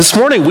This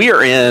morning we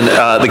are in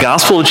the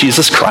Gospel of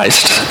Jesus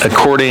Christ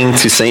according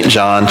to St.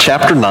 John,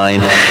 chapter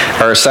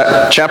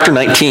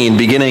 19,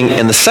 beginning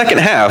in the second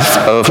half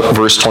of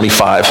verse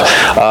 25.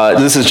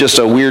 This is just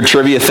a weird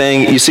trivia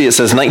thing. You see it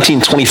says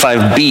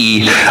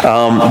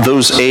 1925b.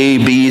 Those A,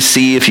 B,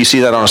 C, if you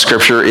see that on a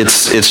scripture,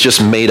 it's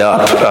just made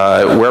up.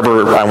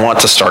 Wherever I want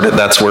to start it,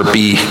 that's where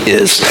B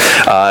is,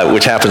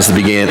 which happens to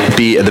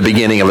be at the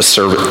beginning of a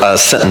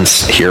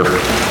sentence here.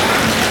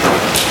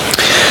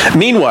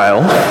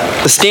 Meanwhile,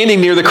 standing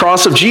near the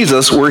cross of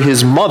Jesus were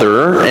his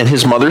mother and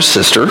his mother's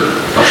sister,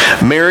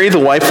 Mary, the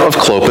wife of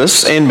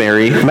Clopas, and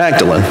Mary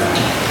Magdalene.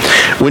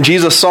 When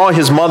Jesus saw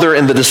his mother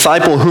and the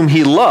disciple whom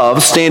he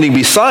loved standing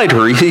beside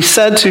her, he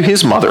said to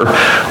his mother,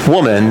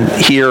 "Woman,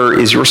 here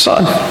is your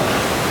son."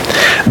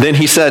 Then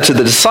he said to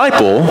the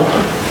disciple,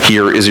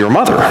 "Here is your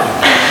mother."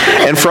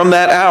 And from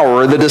that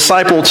hour, the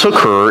disciple took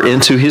her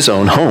into his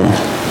own home.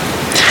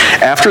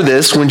 After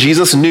this, when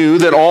Jesus knew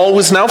that all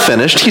was now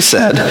finished, he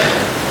said,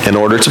 in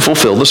order to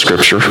fulfill the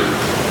scripture,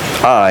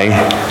 "I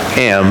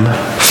am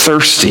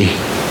thirsty."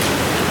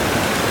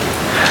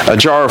 A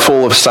jar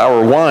full of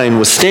sour wine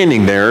was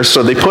standing there,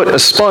 so they put a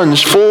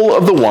sponge full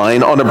of the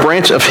wine on a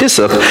branch of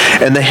hyssop,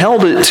 and they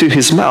held it to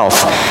his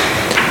mouth.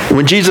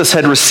 When Jesus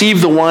had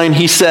received the wine,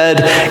 he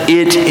said,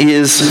 "It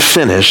is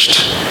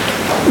finished."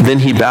 Then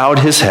he bowed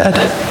his head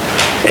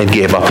and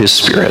gave up his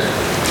spirit.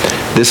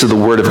 This is the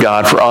word of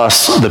God for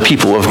us, the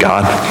people of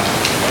God.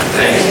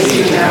 Thanks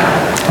be to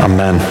God.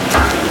 Amen.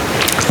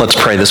 Let's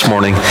pray this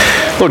morning.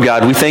 Lord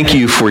God, we thank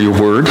you for your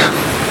word.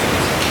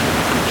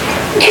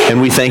 And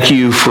we thank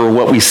you for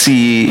what we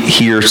see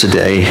here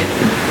today,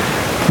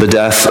 the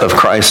death of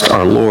Christ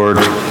our Lord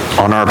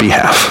on our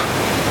behalf.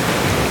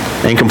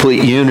 In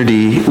complete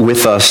unity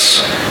with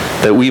us,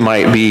 that we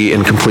might be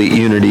in complete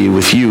unity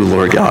with you,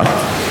 Lord God.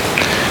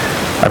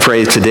 I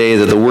pray today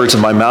that the words of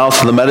my mouth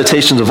and the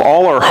meditations of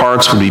all our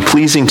hearts would be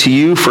pleasing to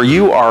you, for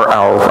you are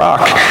our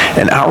rock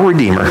and our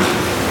Redeemer.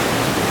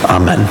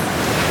 Amen.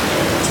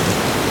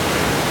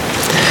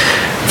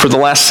 For the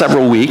last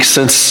several weeks,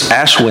 since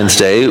Ash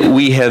Wednesday,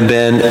 we have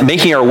been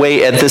making our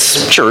way at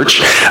this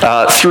church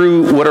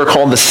through what are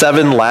called the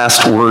 7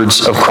 last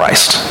words of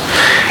Christ.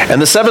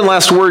 And the 7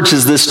 last words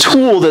is this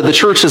tool that the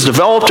church has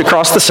developed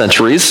across the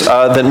centuries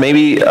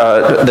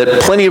that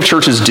plenty of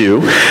churches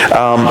do,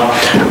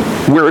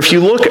 where if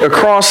you look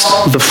across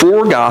the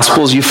 4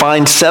 Gospels, you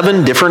find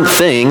 7 different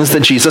things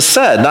that Jesus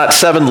said. Not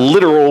 7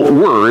 literal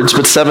words,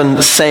 but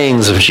 7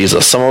 sayings of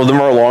Jesus. Some of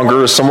them are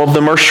longer, some of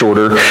them are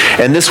shorter.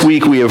 And this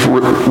week we have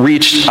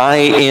reached "I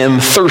am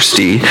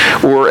thirsty,"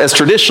 or as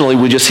traditionally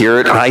we just hear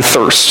it, "I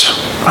thirst.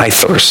 I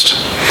thirst."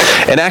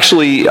 And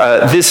actually,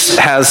 this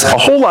has a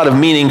whole lot of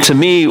meaning to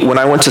me. When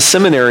I went to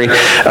seminary,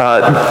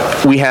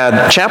 we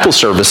had chapel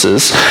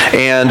services,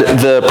 and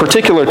the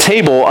particular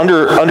table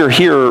under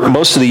here,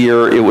 most of the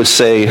year, it would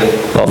say,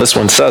 well, this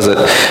one says it,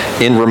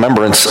 "In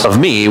remembrance of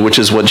me," which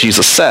is what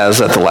Jesus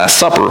says at the Last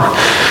Supper.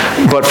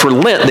 But for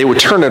Lent, they would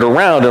turn it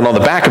around, and on the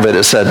back of it,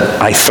 it said,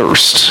 "I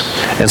thirst."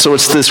 And so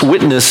it's this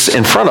witness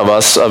in front of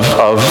us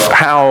of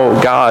how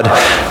God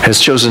has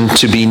chosen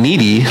to be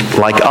needy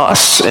like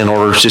us in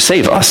order to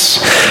save us,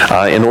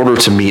 in order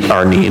to meet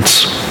our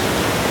needs.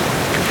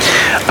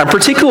 I'm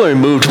particularly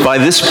moved by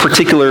this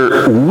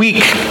particular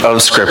week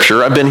of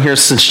Scripture. I've been here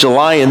since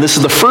July, and this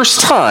is the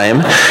first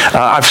time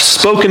I've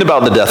spoken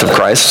about the death of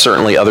Christ,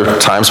 certainly other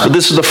times, but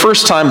this is the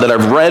first time that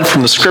I've read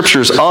from the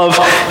Scriptures of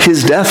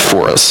his death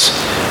for us.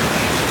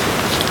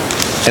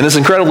 And it's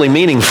incredibly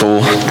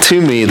meaningful to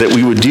me that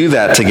we would do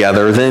that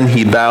together. Then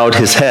he bowed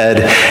his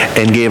head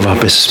and gave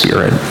up his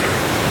spirit.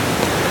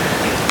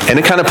 And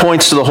it kind of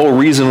points to the whole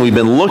reason we've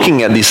been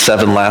looking at these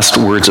 7 last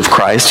words of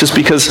Christ, is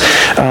because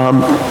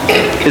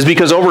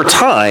over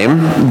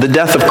time, the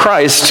death of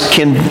Christ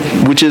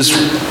which is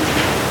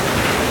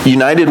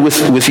united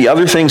with the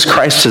other things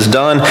Christ has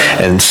done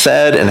and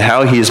said and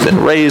how he has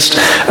been raised,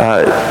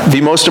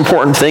 the most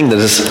important thing that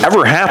has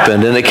ever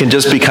happened, and it can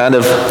just be kind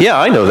of, yeah,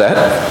 I know that.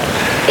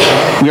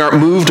 We aren't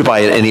moved by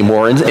it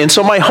anymore. And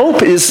so my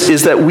hope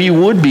is that we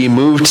would be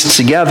moved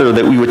together,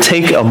 that we would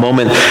take a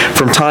moment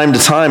from time to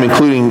time,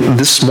 including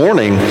this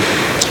morning,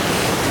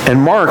 and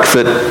mark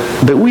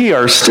that we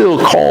are still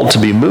called to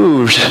be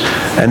moved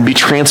and be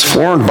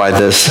transformed by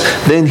this.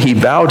 Then he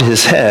bowed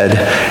his head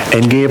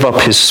and gave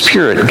up his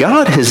spirit.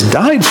 God has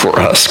died for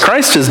us.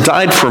 Christ has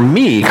died for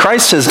me.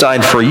 Christ has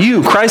died for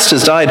you. Christ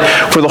has died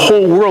for the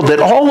whole world, that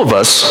all of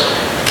us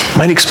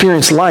might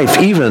experience life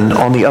even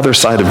on the other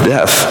side of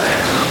death.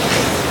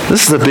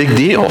 This is a big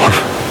deal.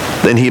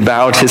 Then he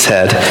bowed his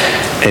head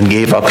and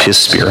gave up his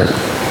spirit.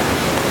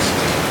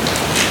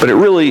 But it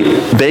really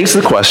begs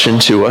the question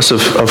to us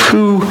of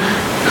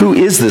who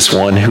is this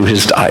one who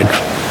has died?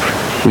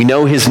 We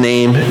know his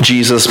name,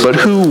 Jesus, but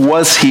who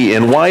was he,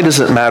 and why does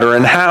it matter,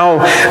 and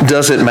how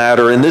does it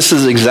matter? And this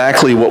is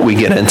exactly what we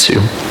get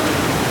into.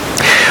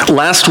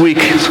 Last week,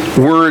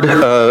 word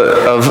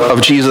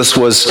of Jesus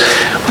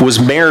was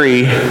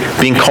Mary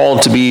being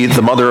called to be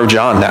the mother of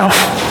John now.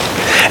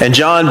 And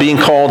John being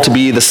called to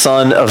be the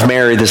son of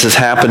Mary. This is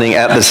happening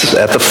at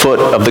the foot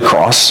of the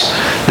cross,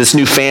 this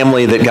new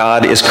family that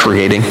God is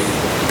creating.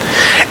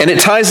 And it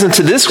ties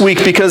into this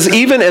week because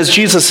even as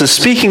Jesus is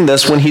speaking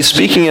this, when he's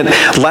speaking it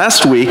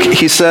last week,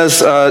 he says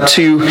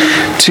to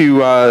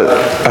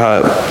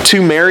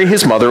Mary,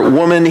 his mother,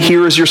 "Woman,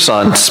 here is your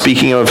son,"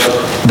 speaking of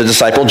the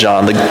disciple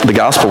John, the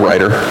gospel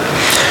writer.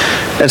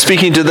 And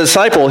speaking to the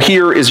disciple,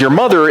 "Here is your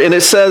mother." And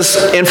it says,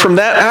 and from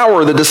that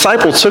hour, the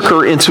disciple took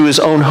her into his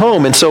own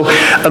home. And so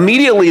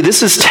immediately,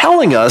 this is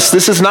telling us,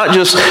 this is not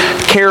just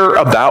care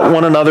about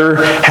one another,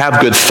 have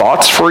good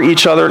thoughts for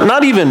each other,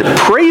 not even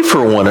pray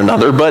for one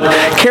another, but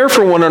care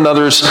for one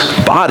another's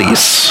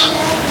bodies.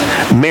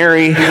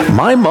 Mary,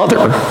 my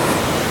mother,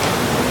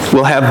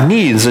 will have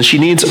needs, and she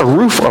needs a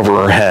roof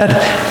over her head.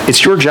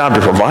 It's your job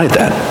to provide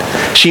that.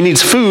 She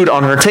needs food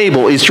on her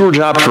table. It's your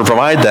job to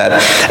provide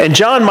that. And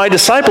John, my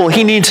disciple,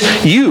 he needs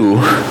you,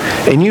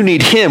 and you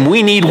need him.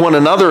 We need one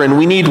another, and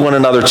we need one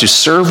another to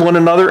serve one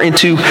another and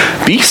to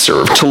be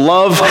served, to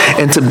love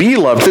and to be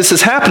loved. This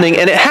is happening,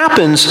 and it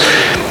happens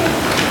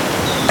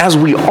as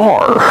we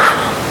are.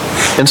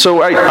 And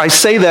so I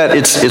say that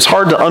it's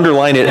hard to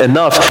underline it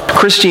enough.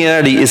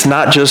 Christianity is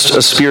not just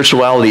a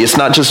spirituality. It's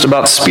not just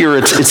about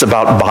spirits. It's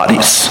about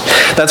bodies.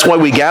 That's why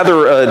we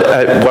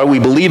gather, why we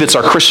believe it's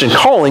our Christian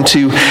calling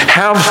to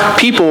have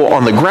people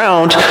on the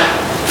ground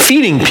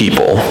feeding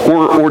people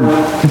or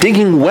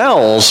digging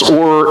wells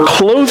or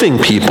clothing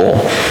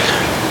people,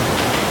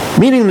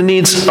 meeting the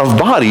needs of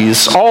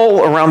bodies all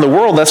around the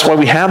world. That's why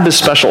we have this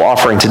special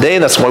offering today.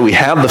 That's why we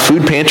have the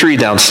food pantry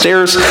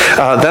downstairs.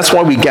 That's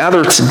why we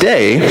gather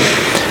today,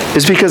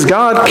 is because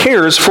God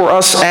cares for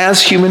us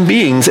as human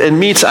beings and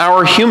meets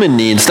our human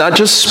needs, not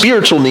just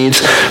spiritual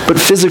needs, but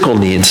physical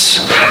needs,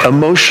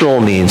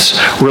 emotional needs,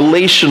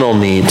 relational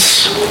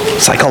needs,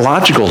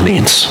 psychological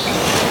needs.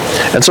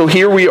 And so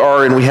here we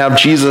are, and we have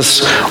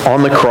Jesus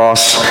on the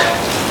cross.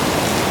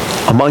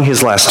 Among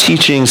his last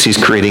teachings, he's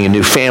creating a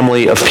new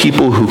family of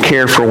people who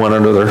care for one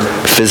another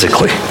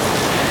physically.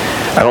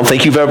 I don't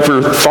think you've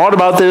ever thought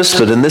about this,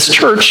 but in this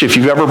church, if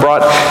you've ever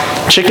brought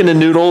chicken and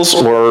noodles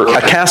or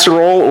a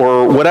casserole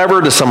or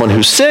whatever to someone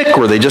who's sick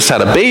or they just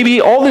had a baby,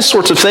 all these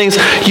sorts of things,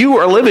 you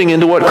are living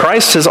into what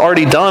Christ has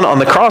already done on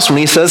the cross when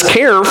he says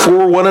care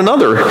for one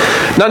another.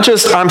 Not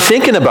just I'm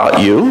thinking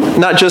about you,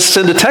 not just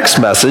send a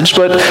text message,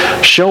 but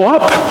show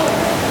up,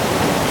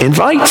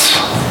 invite,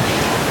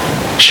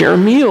 share a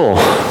meal.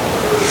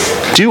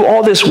 Do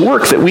all this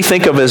work that we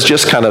think of as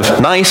just kind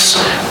of nice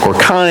or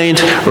kind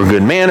or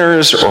good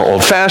manners or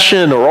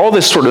old-fashioned or all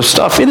this sort of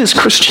stuff. It is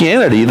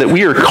Christianity that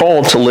we are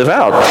called to live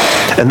out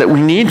and that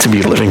we need to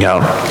be living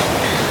out.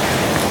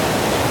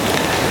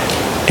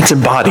 It's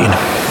embodied.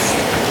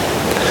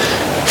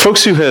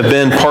 Folks who have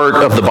been part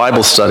of the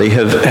Bible study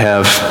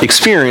have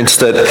experienced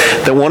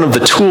that one of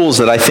the tools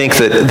that I think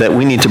that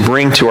we need to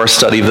bring to our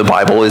study of the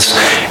Bible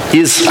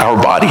is our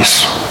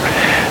bodies.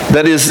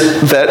 That is,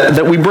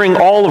 that we bring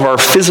all of our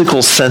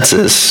physical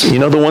senses,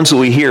 the ones that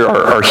we hear,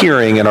 our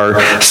hearing and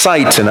our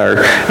sight and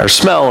our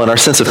smell and our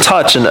sense of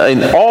touch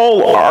and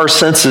all our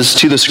senses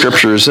to the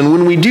Scriptures. And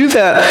when we do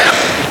that,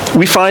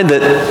 we find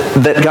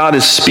that God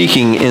is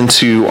speaking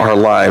into our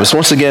lives.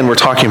 Once again, we're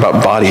talking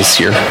about bodies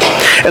here.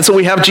 And so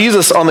we have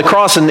Jesus on the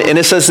cross, and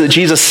it says that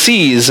Jesus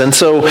sees. And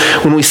so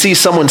when we see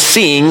someone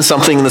seeing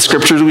something in the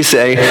Scriptures, we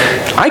say,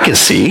 I can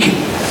see.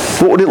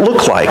 What would it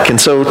look like? And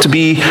so to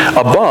be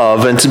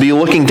above and to be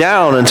looking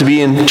down and to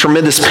be in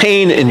tremendous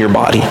pain in your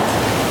body.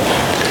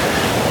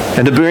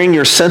 And to bring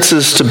your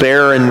senses to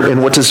bear,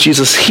 and what does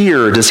Jesus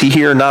hear? Does he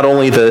hear not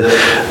only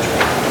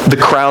the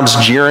crowds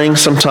jeering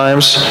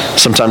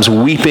sometimes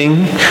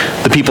weeping,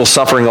 the people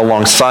suffering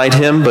alongside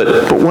him,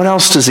 but what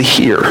else does he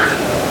hear?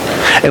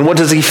 And what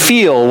does he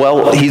feel?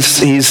 Well,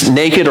 he's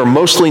naked or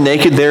mostly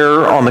naked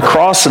there on the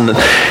cross, and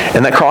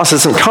that cross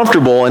isn't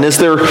comfortable. And is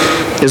there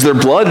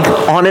blood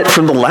on it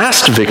from the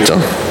last victim?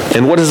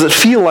 And what does it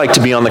feel like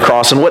to be on the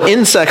cross? And what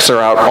insects are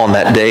out on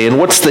that day? And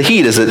what's the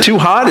heat? Is it too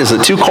hot? Is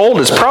it too cold?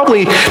 It's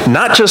probably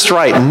not just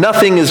right.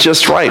 Nothing is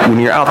just right when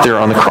you're out there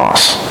on the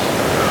cross.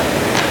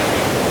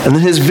 And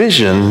then his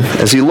vision,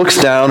 as he looks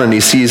down and he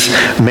sees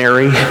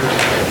Mary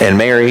and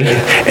Mary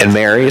and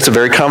Mary, it's a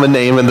very common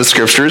name in the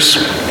Scriptures.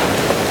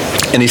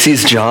 And he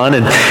sees John,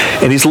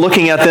 and he's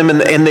looking at them,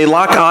 and they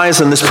lock eyes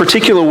in this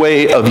particular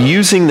way of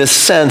using this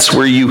sense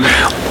where you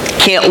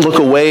can't look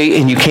away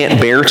and you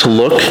can't bear to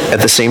look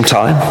at the same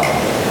time.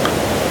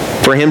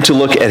 For him to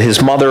look at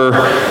his mother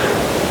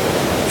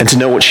and to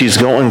know what she's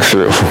going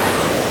through.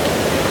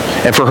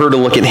 And for her to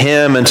look at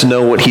him and to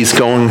know what he's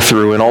going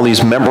through, and all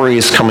these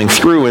memories coming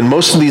through. And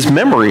most of these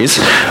memories,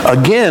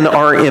 again,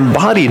 are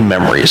embodied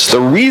memories.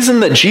 The reason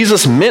that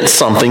Jesus meant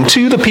something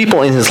to the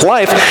people in his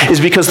life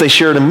is because they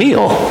shared a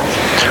meal,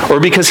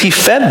 or because he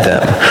fed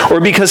them, or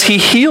because he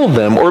healed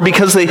them, or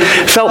because they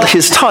felt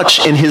his touch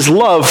and his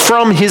love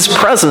from his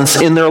presence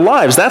in their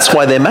lives. That's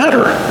why they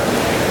matter.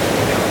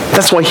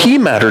 That's why he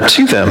mattered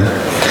to them.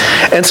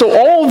 And so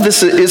all of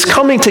this is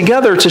coming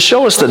together to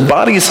show us that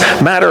bodies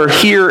matter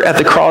here at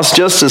the cross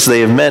just as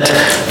they have meant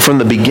from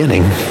the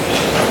beginning.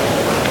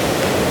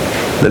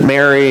 That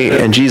Mary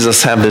and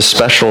Jesus have this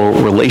special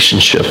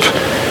relationship.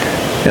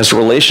 And it's a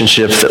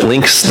relationship that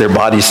links their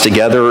bodies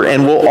together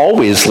and will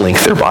always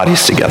link their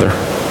bodies together.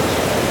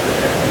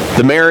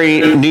 That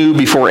Mary knew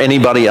before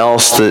anybody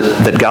else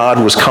that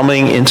God was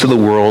coming into the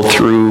world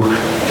through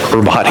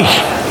her body,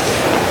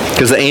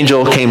 because the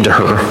angel came to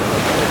her.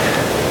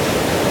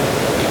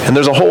 And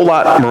there's a whole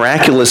lot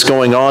miraculous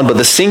going on, but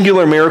the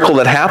singular miracle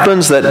that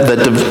happens,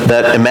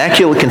 that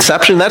immaculate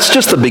conception, that's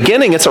just the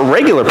beginning. It's a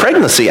regular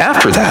pregnancy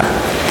after that.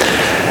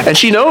 And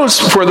she knows,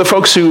 for the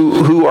folks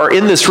who are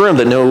in this room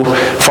that know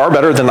far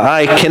better than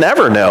I can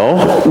ever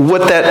know,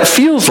 what that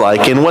feels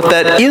like and what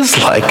that is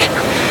like.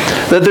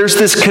 That there's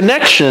this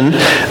connection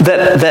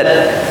that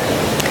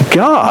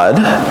God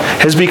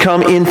has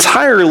become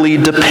entirely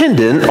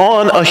dependent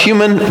on a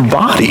human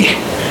body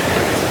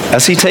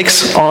as he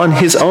takes on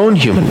his own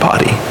human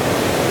body.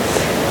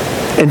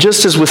 And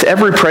just as with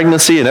every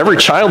pregnancy and every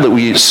child that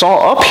we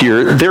saw up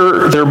here,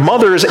 their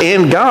mothers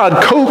and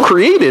God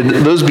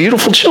co-created those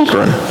beautiful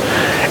children.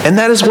 And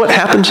that is what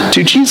happened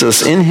to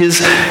Jesus in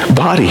his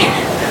body,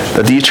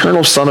 that the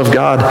eternal Son of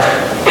God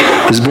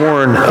is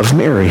born of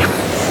Mary.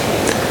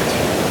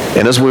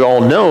 And as we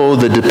all know,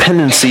 the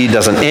dependency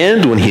doesn't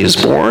end when he is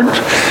born,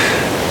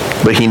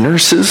 but he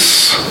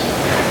nurses,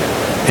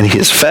 and he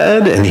is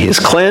fed, and he is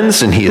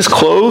cleansed, and he is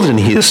clothed, and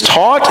he is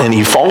taught, and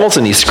he falls,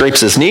 and he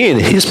scrapes his knee,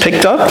 and he is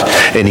picked up,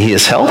 and he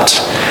is helped,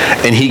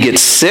 and he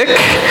gets sick,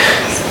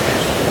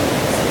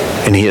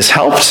 and he is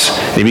helped,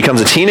 and he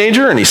becomes a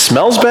teenager, and he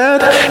smells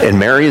bad, and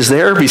Mary is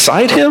there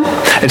beside him,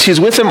 and she's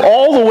with him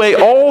all the way,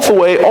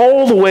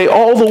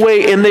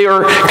 and they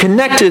are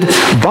connected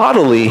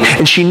bodily,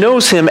 and she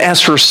knows him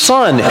as her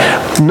son.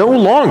 No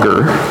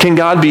longer can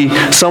God be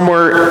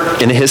somewhere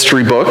in a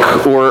history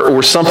book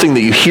or something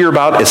that you hear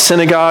about at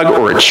synagogue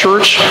or at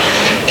church.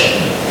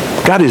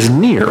 God is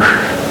near,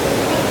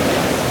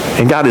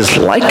 and God is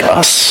like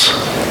us.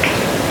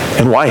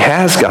 And why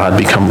has God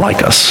become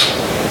like us?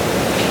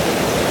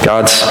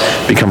 God's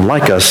become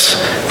like us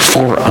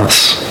for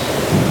us.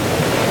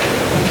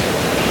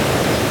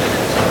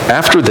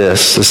 After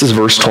this is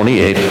verse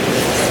 28,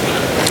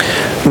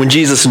 when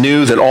Jesus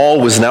knew that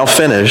all was now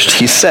finished,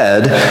 he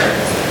said,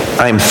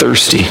 I am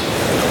thirsty.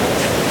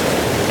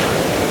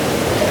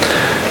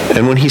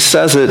 And when he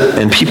says it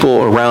and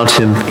people around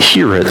him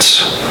hear it,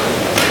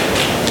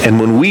 and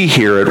when we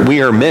hear it,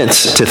 we are meant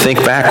to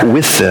think back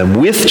with them,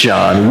 with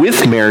John,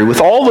 with Mary,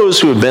 with all those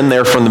who have been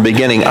there from the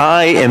beginning.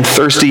 I am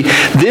thirsty.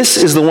 This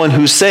is the one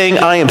who's saying,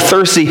 I am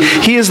thirsty.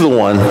 He is the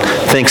one,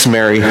 thanks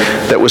Mary,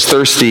 that was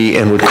thirsty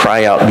and would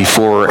cry out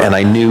before, and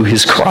I knew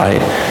his cry.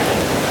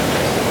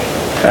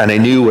 And I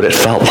knew what it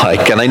felt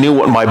like. And I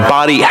knew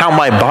how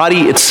my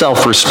body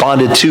itself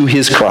responded to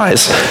his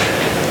cries.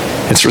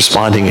 It's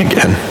responding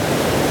again.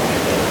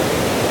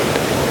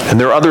 And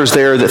there are others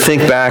there that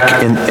think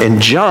back,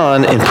 and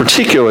John in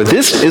particular,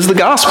 this is the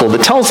gospel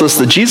that tells us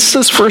that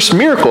Jesus' first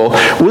miracle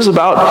was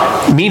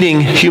about meeting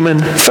human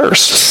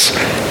thirsts.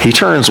 He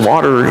turns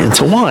water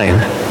into wine.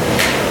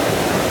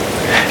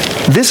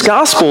 This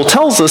gospel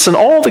tells us, and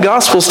all the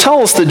gospels tell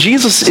us, that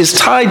Jesus is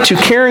tied to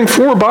caring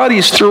for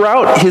bodies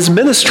throughout his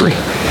ministry.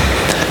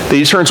 That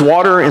he turns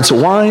water into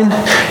wine,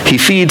 he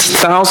feeds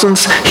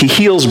thousands, he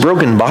heals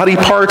broken body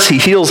parts, he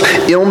heals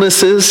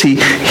illnesses,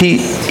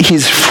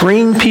 he's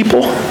freeing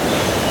people.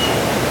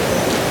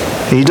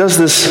 And he does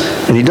this,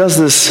 and he does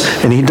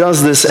this, and he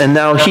does this, and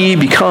now he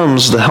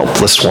becomes the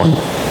helpless one.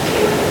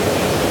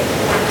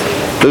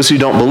 Those who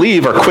don't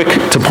believe are quick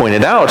to point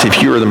it out.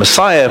 If you are the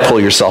Messiah, pull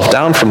yourself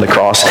down from the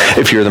cross.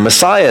 If you're the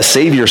Messiah,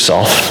 save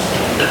yourself.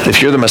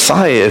 If you're the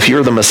Messiah, if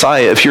you're the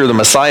Messiah, if you're the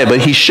Messiah.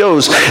 But he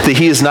shows that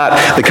he is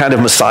not the kind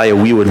of Messiah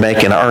we would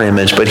make in our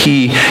image, but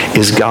he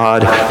is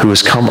God who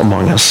has come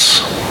among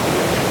us.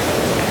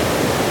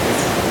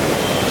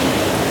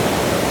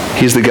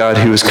 He's the God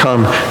who has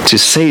come to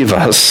save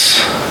us.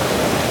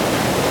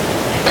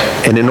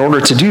 And in order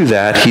to do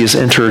that, he has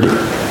entered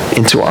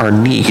into our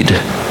need,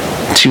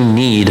 to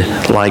need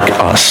like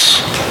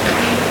us.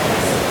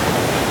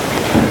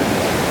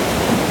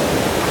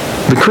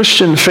 The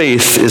Christian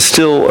faith is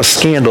still a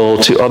scandal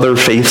to other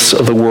faiths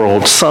of the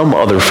world, some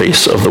other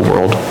faiths of the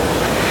world,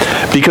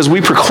 because we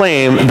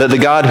proclaim that the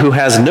God who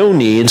has no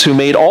needs, who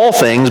made all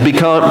things,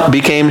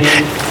 became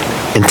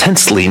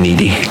intensely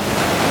needy.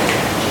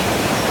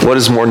 What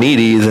is more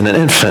needy than an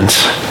infant?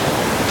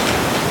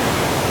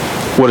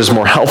 What is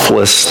more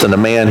helpless than a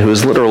man who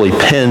is literally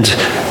pinned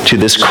to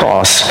this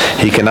cross?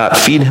 He cannot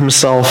feed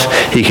himself.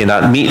 He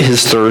cannot meet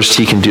his thirst.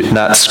 He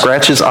cannot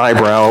scratch his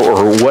eyebrow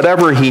or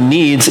whatever he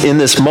needs in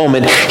this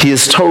moment. He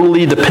is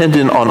totally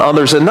dependent on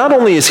others. And not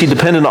only is he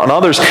dependent on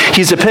others,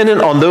 he's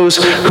dependent on those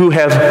who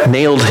have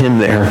nailed him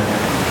there.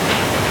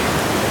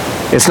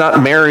 It's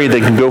not Mary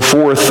that can go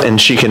forth and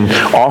she can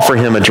offer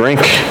him a drink.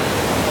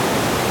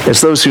 It's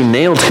those who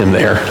nailed him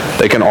there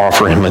that can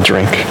offer him a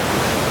drink.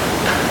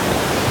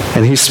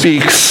 And he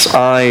speaks,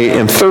 I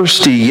am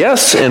thirsty,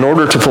 yes, in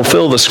order to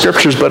fulfill the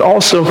scriptures, but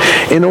also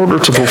in order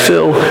to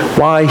fulfill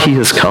why he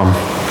has come.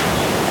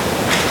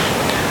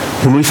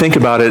 When we think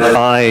about it,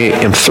 I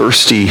am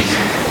thirsty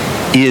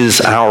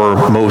is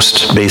our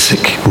most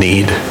basic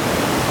need.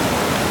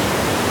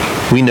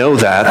 We know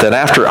that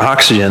after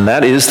oxygen,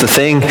 that is the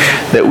thing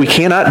that we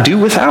cannot do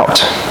without.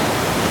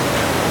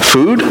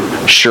 Food,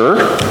 sure,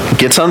 it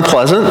gets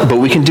unpleasant, but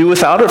we can do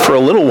without it for a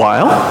little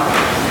while.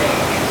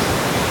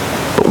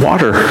 But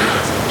water,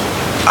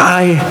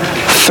 I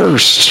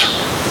thirst.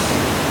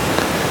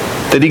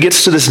 That he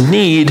gets to this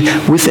need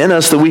within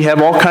us that we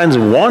have all kinds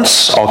of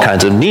wants, all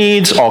kinds of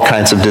needs, all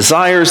kinds of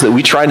desires that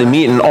we try to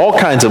meet in all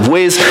kinds of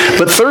ways.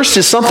 But thirst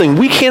is something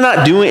we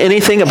cannot do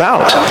anything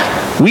about.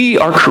 We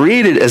are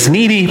created as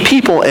needy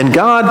people, and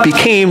God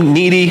became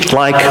needy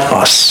like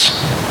us.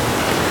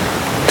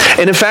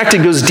 And in fact, it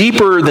goes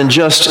deeper than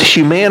just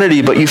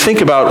humanity, but you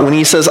think about when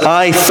he says,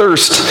 I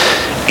thirst,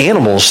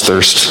 animals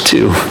thirst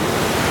too.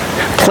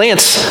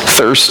 Plants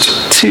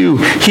thirst too.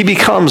 He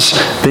becomes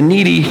the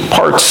needy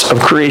parts of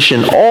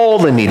creation, all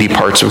the needy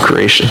parts of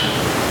creation.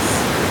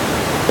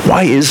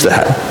 Why is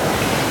that?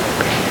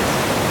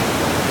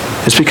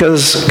 It's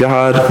because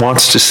God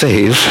wants to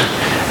save,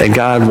 and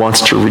God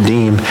wants to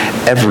redeem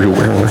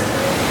everywhere,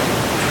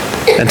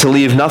 and to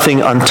leave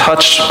nothing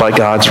untouched by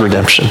God's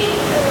redemption.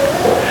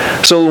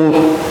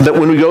 So that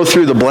when we go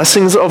through the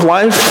blessings of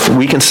life,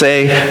 we can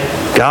say,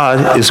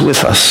 God is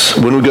with us.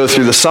 When we go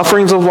through the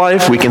sufferings of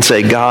life, we can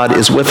say, God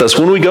is with us.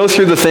 When we go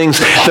through the things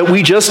that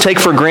we just take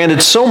for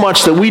granted so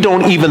much that we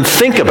don't even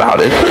think about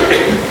it,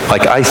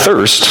 like I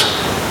thirst,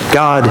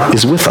 God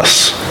is with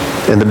us.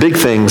 In the big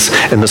things,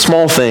 in the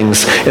small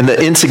things, in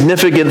the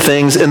insignificant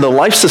things, in the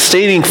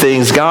life-sustaining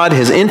things, God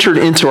has entered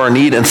into our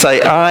need and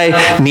say,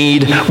 I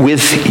need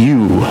with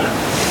you.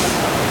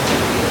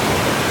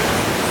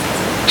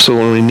 So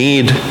when we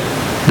need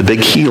the big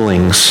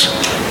healings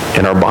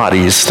in our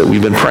bodies that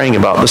we've been praying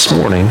about this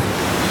morning,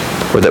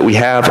 or that we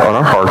have on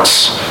our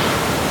hearts,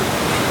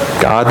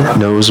 God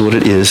knows what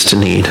it is to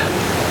need.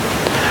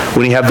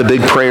 When we have the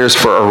big prayers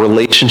for our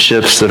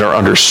relationships that are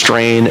under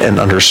strain and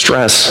under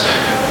stress,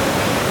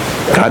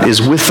 God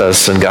is with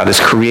us, and God is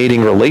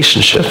creating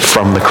relationship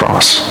from the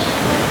cross.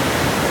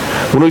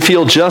 When we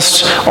feel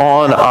just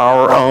on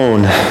our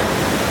own,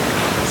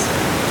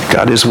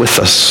 God is with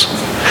us.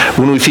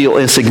 When we feel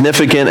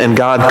insignificant and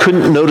God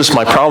couldn't notice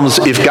my problems,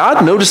 if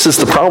God notices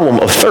the problem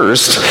of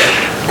thirst,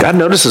 God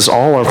notices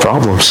all our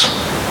problems.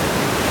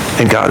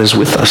 And God is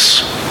with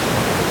us.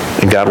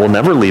 And God will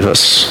never leave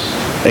us.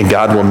 And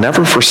God will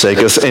never forsake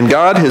us. And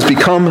God has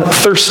become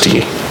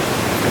thirsty.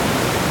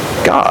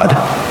 God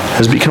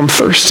has become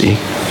thirsty.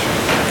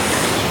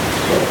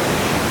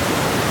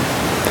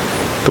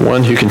 The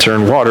one who can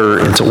turn water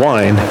into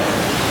wine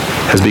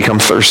has become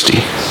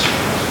thirsty.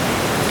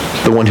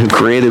 The one who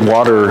created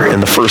water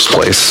in the first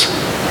place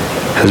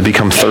has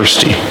become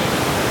thirsty.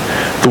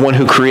 The one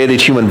who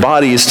created human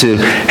bodies to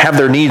have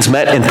their needs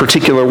met in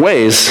particular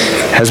ways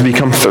has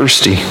become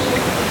thirsty.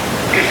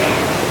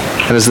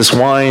 And as this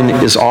wine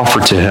is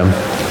offered to him,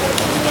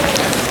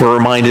 we're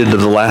reminded of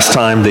the last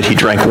time that he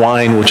drank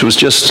wine, which was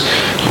just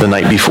the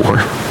night before.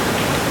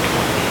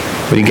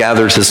 When he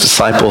gathers his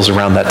disciples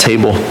around that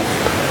table.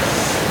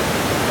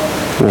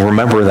 We'll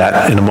remember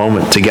that in a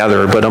moment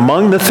together. But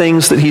among the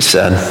things that he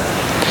said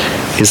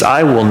is,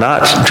 I will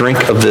not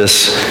drink of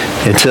this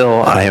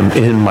until I am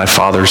in my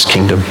Father's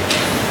kingdom.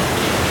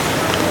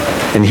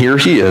 And here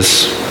he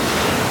is.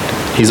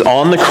 He's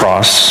on the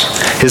cross.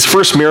 His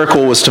first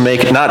miracle was to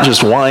make not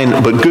just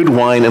wine, but good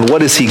wine. And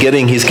what is he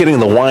getting? He's getting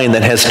the wine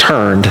that has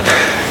turned.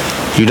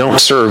 You don't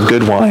serve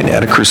good wine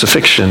at a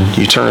crucifixion.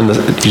 You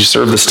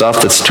serve the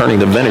stuff that's turning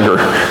to vinegar.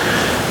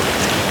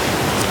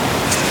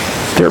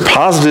 There are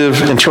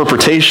positive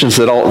interpretations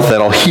that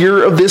I'll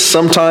hear of this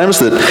sometimes,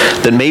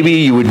 that maybe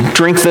you would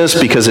drink this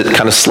because it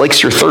kind of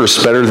slakes your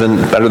thirst better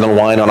than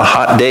wine on a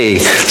hot day,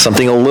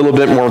 something a little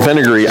bit more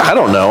vinegary. I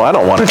don't know. I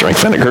don't want to drink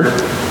vinegar.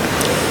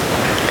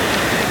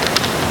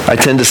 I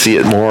tend to see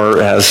it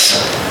more as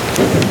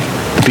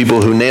the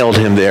people who nailed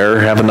him there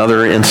have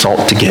another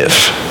insult to give.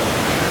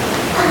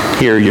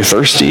 Here, you're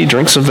thirsty,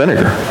 drink some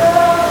vinegar.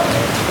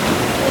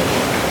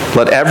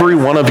 Let every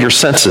one of your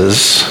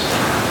senses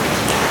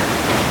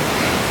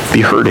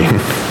be hurting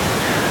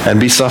and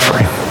be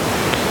suffering.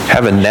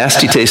 Have a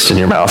nasty taste in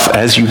your mouth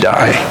as you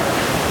die.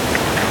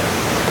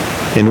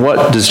 And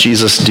what does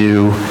Jesus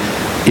do?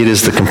 It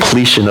is the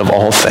completion of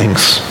all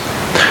things.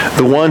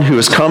 The one who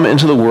has come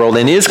into the world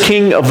and is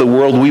king of the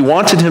world. We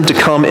wanted him to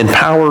come in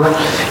power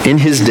in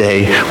his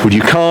day. Would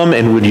you come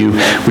and would you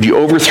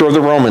overthrow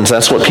the Romans?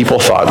 That's what people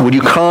thought. Would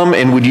you come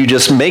and would you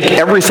just make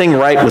everything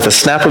right with a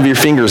snap of your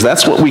fingers?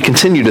 That's what we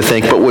continue to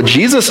think. But what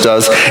Jesus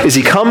does is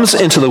he comes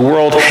into the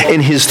world,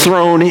 and his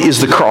throne is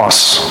the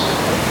cross.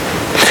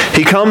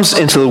 He comes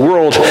into the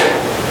world,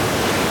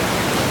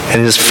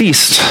 and his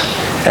feast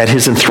at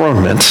his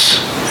enthronement,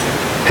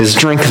 his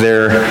drink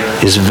there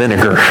is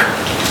vinegar.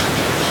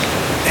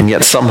 And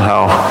yet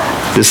somehow,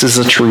 this is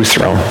a true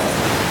throne.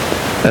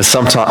 And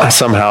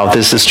somehow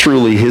this is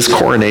truly his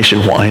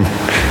coronation wine,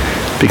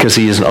 because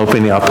he is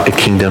opening up a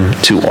kingdom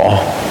to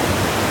all.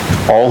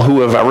 All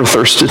who have ever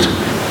thirsted,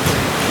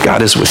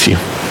 God is with you.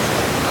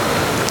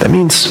 That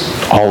means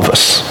all of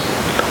us.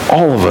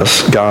 All of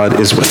us, God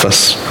is with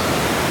us.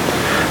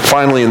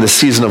 Finally, in the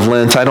season of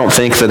Lent, I don't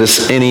think that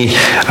it's any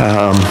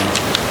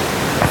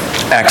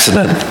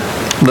accident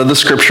that the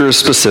scripture is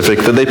specific,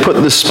 that they put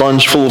this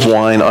sponge full of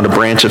wine on a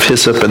branch of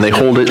hyssop and they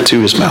hold it to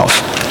his mouth.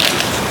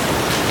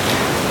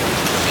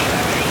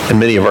 In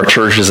many of our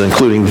churches,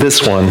 including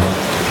this one,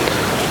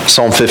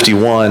 Psalm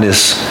 51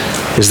 is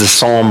the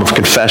psalm of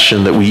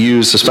confession that we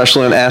use,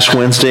 especially on Ash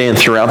Wednesday and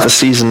throughout the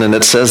season, and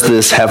it says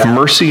this: "Have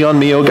mercy on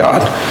me, O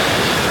God,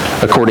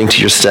 according to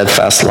your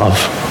steadfast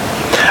love.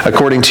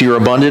 According to your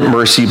abundant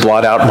mercy,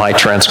 blot out my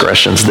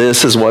transgressions."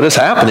 This is what is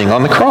happening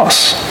on the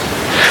cross.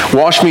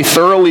 "Wash me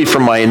thoroughly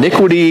from my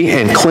iniquity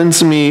and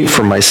cleanse me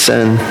from my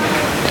sin.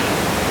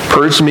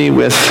 Purge me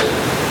with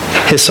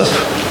hyssop,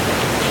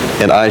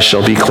 and I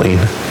shall be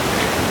clean.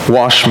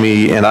 Wash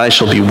me, and I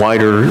shall be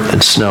whiter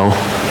than snow."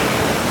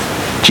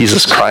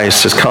 Jesus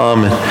Christ has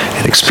come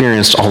and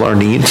experienced all our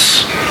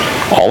needs,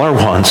 all our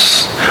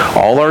wants,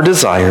 all our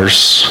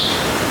desires,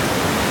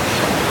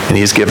 and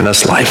he has given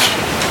us life.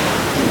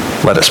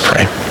 Let us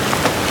pray.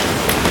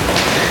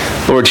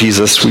 Lord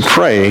Jesus, we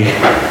pray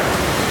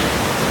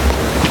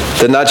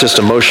that not just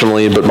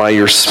emotionally, but by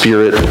your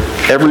Spirit,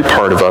 every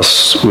part of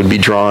us would be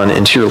drawn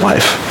into your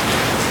life.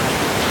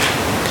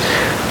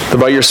 That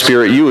by your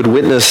Spirit, you would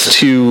witness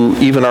to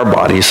even our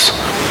bodies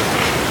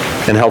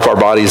and help our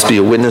bodies be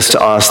a witness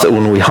to us, that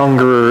when we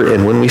hunger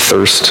and when we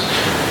thirst,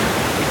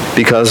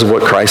 because of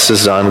what Christ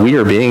has done, we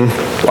are being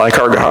like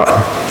our God.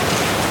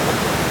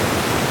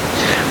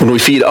 When we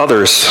feed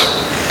others,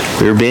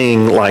 we are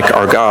being like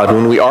our God.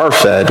 When we are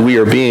fed, we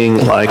are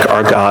being like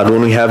our God.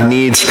 When we have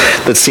needs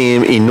that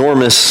seem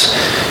enormous,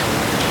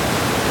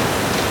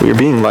 we are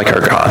being like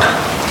our God.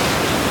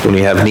 When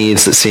we have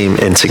needs that seem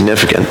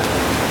insignificant,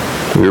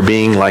 we are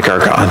being like our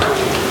God.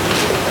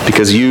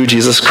 Because you,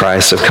 Jesus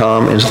Christ, have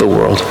come into the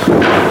world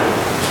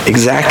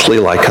exactly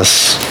like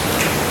us,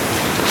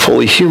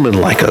 fully human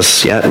like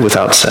us, yet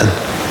without sin.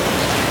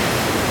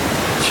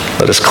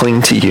 Let us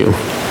cling to you,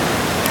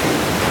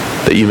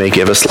 that you may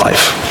give us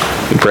life.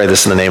 We pray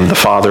this in the name of the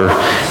Father,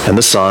 and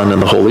the Son,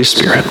 and the Holy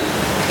Spirit.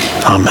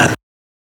 Amen.